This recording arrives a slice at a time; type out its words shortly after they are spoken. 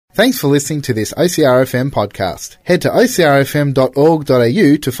Thanks for listening to this OCRFM podcast. Head to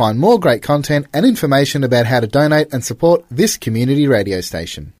ocrfm.org.au to find more great content and information about how to donate and support this community radio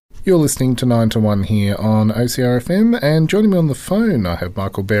station. You're listening to 9 to 1 here on OCRFM, and joining me on the phone I have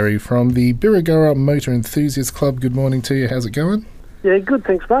Michael Berry from the Birregurra Motor Enthusiast Club. Good morning to you. How's it going? Yeah, good,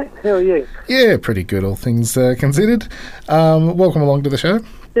 thanks, mate. How are you? Yeah, pretty good, all things considered. Welcome along to the show.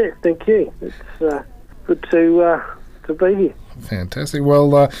 Yeah, thank you. It's good to be here. Fantastic.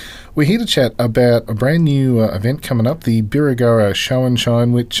 Well, we're here to chat about a brand new event coming up, the Birregurra Show and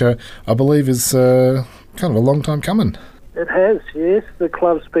Shine, which I believe is kind of a long time coming. It has, yes. The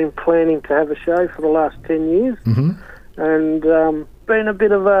club's been planning to have a show for the last 10 years, and been a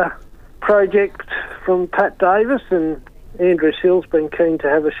bit of a project from Pat Davis, and Andrew Hill's been keen to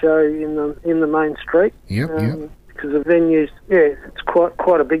have a show in the main street. Yep. Because the venue's, it's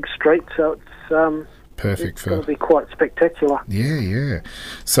quite a big street, so it's perfect. It's going to be quite spectacular. Yeah.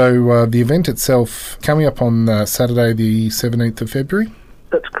 So the event itself coming up on Saturday, the 17th of February.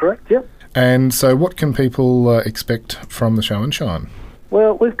 That's correct. Yep. And so, what can people expect from the Show and Shine?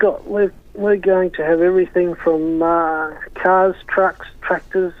 Well, we're going to have everything from cars, trucks,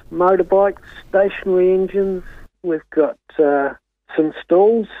 tractors, motorbikes, stationary engines. We've got some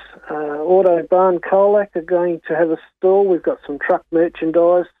stalls. Auto Barn Colac are going to have a stall. We've got some truck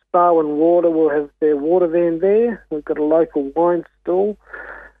merchandise. Barwon Water will have their water van there. We've got a local wine stall,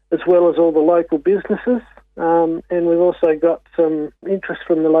 as well as all the local businesses. And we've also got some interest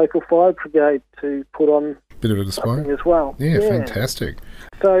from the local fire brigade to put on bit of a display as well. Yeah, fantastic.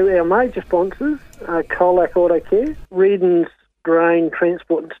 So our major sponsors are Colac Auto Care, Reedon's Grain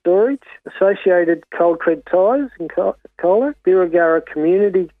Transport and Storage, Associated Cold Tread Tyres in Colac, Birregurra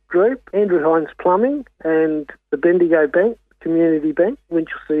Community Group, Andrew Hines Plumbing, and the Bendigo Bank, Community Bank,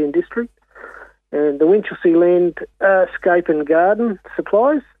 Winchelsea and District, and the Winchelsea Landscape and Garden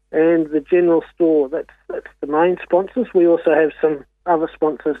Supplies, and the General Store. That's the main sponsors. We also have some other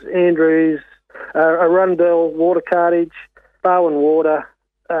sponsors: Andrews, Arundel Water Cartage, Barwon Water,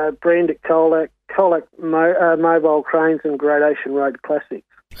 Brand at Colac, Colac Mobile Cranes, and Great Ocean Road Classics.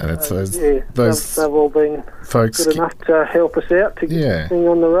 And it's those they've all been folks good enough to help us out to get this thing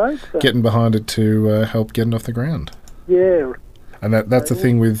on the road. So. Getting behind it to help get it off the ground. Yeah. And that's the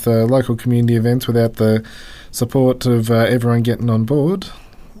thing with local community events. Without the support of everyone getting on board,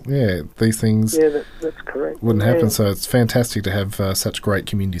 these things that's correct. Wouldn't happen. So it's fantastic to have such great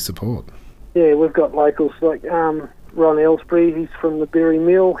community support. Yeah, we've got locals like Ron Ellsbury. He's from the Berry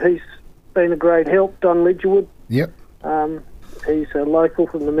Mill. He's been a great help. Don Lidgerwood. Yep. He's a local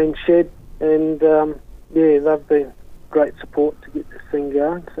from the Men's Shed, and they've been great support to get this thing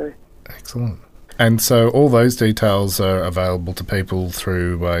going. So excellent. And so all those details are available to people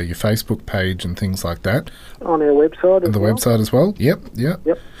through your Facebook page and things like that. On our website as well. Website as well. Yep.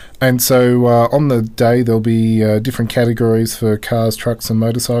 And so on the day there'll be different categories for cars, trucks and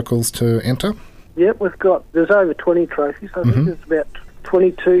motorcycles to enter? Yep, there's over 20 trophies. I think there's about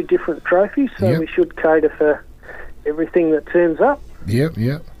 22 different trophies, so we should cater for everything that turns up.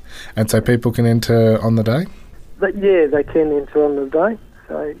 Yep. And so people can enter on the day? They can enter on the day.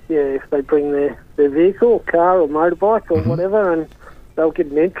 So, if they bring their vehicle, car or motorbike or whatever, and they'll get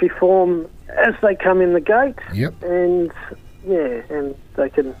an entry form as they come in the gate. Yep. And they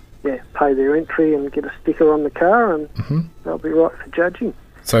can pay their entry and get a sticker on the car, and they'll be right for judging.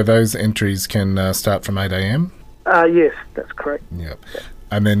 So those entries can start from 8 a.m? Yes, that's correct. Yep.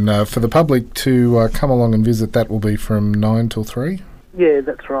 And then for the public to come along and visit, that will be from 9 till 3? Yeah,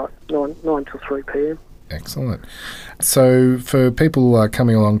 that's right, 9 till 3 p.m. Excellent. So for people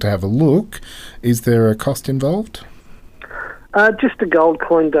coming along to have a look, is there a cost involved? Just a gold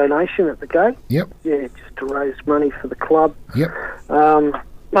coin donation at the gate. Yep. Yeah, just to raise money for the club. Yep.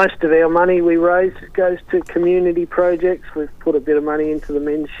 Most of our money we raise goes to community projects. We've put a bit of money into the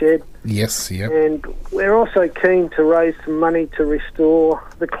Men's Shed. Yes, yep. And we're also keen to raise some money to restore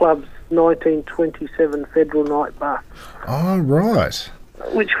the club's 1927 Federal Night bus. Oh, right.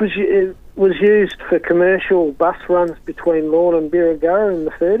 Which was used for commercial bus runs between Lorne and Birregurra in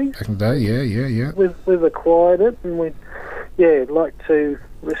the 30s. Back in the day, yeah. We've acquired it, and we'd like to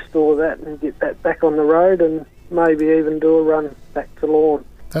restore that and get that back on the road, and maybe even do a run back to Lorne.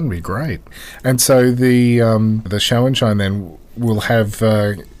 That'd be great. And so the Show and Shine then will have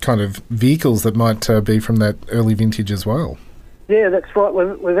kind of vehicles that might be from that early vintage as well. Yeah, that's right.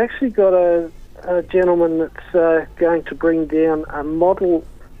 We've actually got a gentleman that's going to bring down a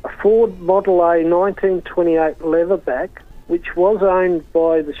Ford Model A 1928 Leatherback, which was owned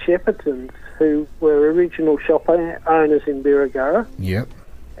by the Sheppertons, who were original shop owners in Birregurra. Yep.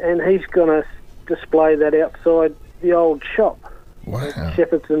 And he's going to display that outside the old shop. Wow. at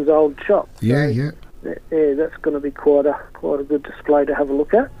Shepherdson's old shop. Yeah, yeah. Yeah, that's going to be quite a good display to have a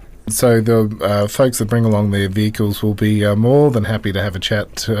look at. So the folks that bring along their vehicles will be more than happy to have a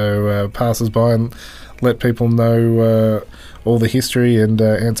chat to passers-by and let people know all the history and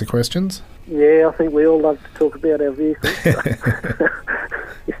answer questions? Yeah, I think we all love to talk about our vehicles.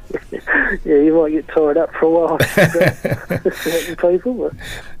 Yeah, you might get tied up for a while about certain people. But.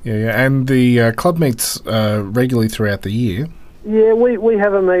 Yeah, and the club meets regularly throughout the year. Yeah, we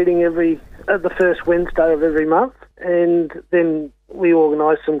have a meeting at the first Wednesday of every month, and then we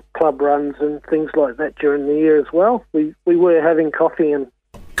organise some club runs and things like that during the year as well. We were having coffee and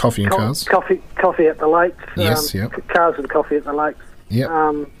cars. Coffee at the lakes. Yes, Cars and coffee at the lakes.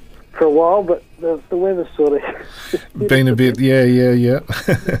 Yeah. For a while, but the weather's sort of been a bit. Yeah.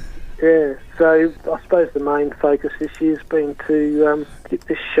 Yeah, so I suppose the main focus this year's been to get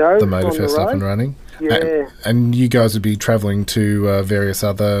this show the Motorfest up and running. Yeah. And you guys would be travelling to various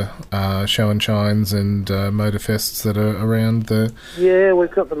other show and shines and Motorfests that are around the... Yeah,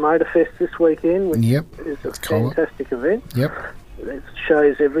 we've got the Motorfest this weekend, which is a fantastic event. Yep. There's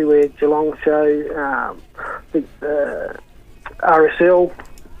shows everywhere, Geelong show, the RSL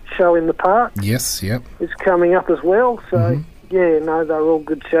show in the park. Yes, yep. Is coming up as well, so... Yeah, no, they're all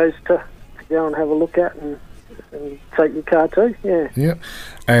good shows to go and have a look at and take your car to, yeah. Yeah,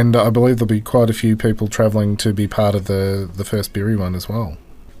 and I believe there'll be quite a few people travelling to be part of the first Birri one as well.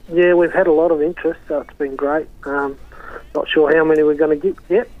 Yeah, we've had a lot of interest, so it's been great. Not sure how many we're going to get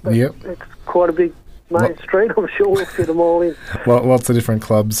yet, but it's quite a big main street. I'm sure we'll fit them all in. Lots of different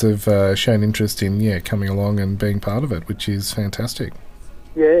clubs have shown interest in, coming along and being part of it, which is fantastic.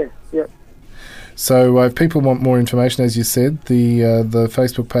 Yeah, yep. So if people want more information, as you said, the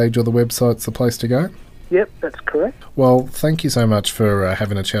Facebook page or the website's the place to go? Yep, that's correct. Well, thank you so much for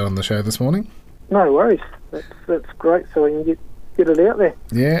having a chat on the show this morning. No worries. That's great, so we can get it out there.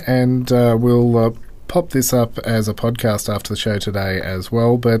 Yeah, and we'll pop this up as a podcast after the show today as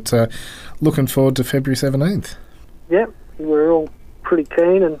well, but looking forward to February 17th. Yep, we're all pretty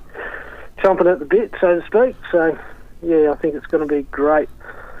keen and chomping at the bit, so to speak, so yeah, I think it's going to be great.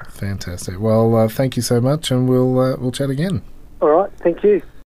 Fantastic. Well, thank you so much, and we'll chat again. All right, thank you.